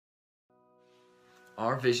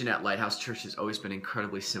Our vision at Lighthouse Church has always been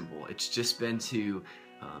incredibly simple. It's just been to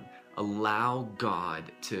allow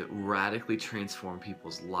God to radically transform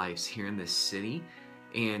people's lives here in this city,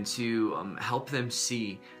 and to help them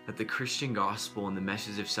see that the Christian gospel and the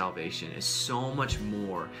message of salvation is so much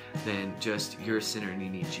more than just you're a sinner and you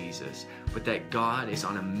need Jesus, but that God is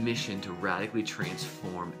on a mission to radically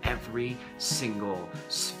transform every single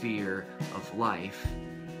sphere of life,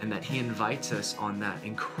 and that He invites us on that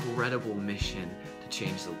incredible mission to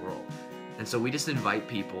change the world. And so we just invite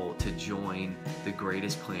people to join the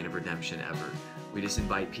greatest plan of redemption ever. We just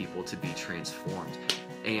invite people to be transformed.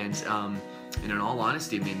 And in all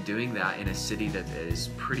honesty, I mean, doing that in a city that is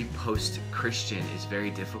pretty post-Christian is very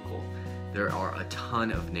difficult. There are a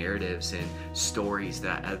ton of narratives and stories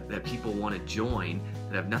that people want to join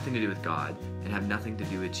that have nothing to do with God and have nothing to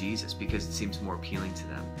do with Jesus, because it seems more appealing to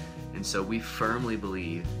them. And so we firmly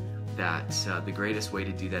believe that the greatest way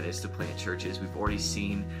to do that is to plant churches. We've already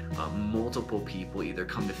seen multiple people either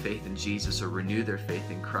come to faith in Jesus or renew their faith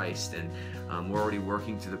in Christ, and we're already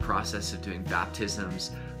working through the process of doing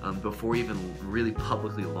baptisms before we even really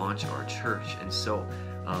publicly launch our church. And so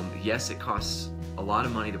yes, it costs a lot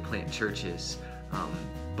of money to plant churches,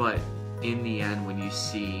 but in the end, when you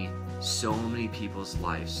see so many people's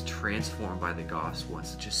lives transformed by the gospel in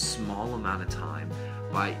such a small amount of time,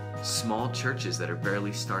 by small churches that are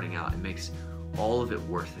barely starting out, it makes all of it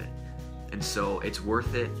worth it. And so it's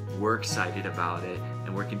worth it. We're excited about it,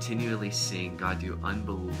 and we're continually seeing God do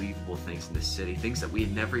unbelievable things in this city, things that we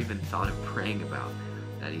had never even thought of praying about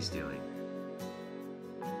that He's doing.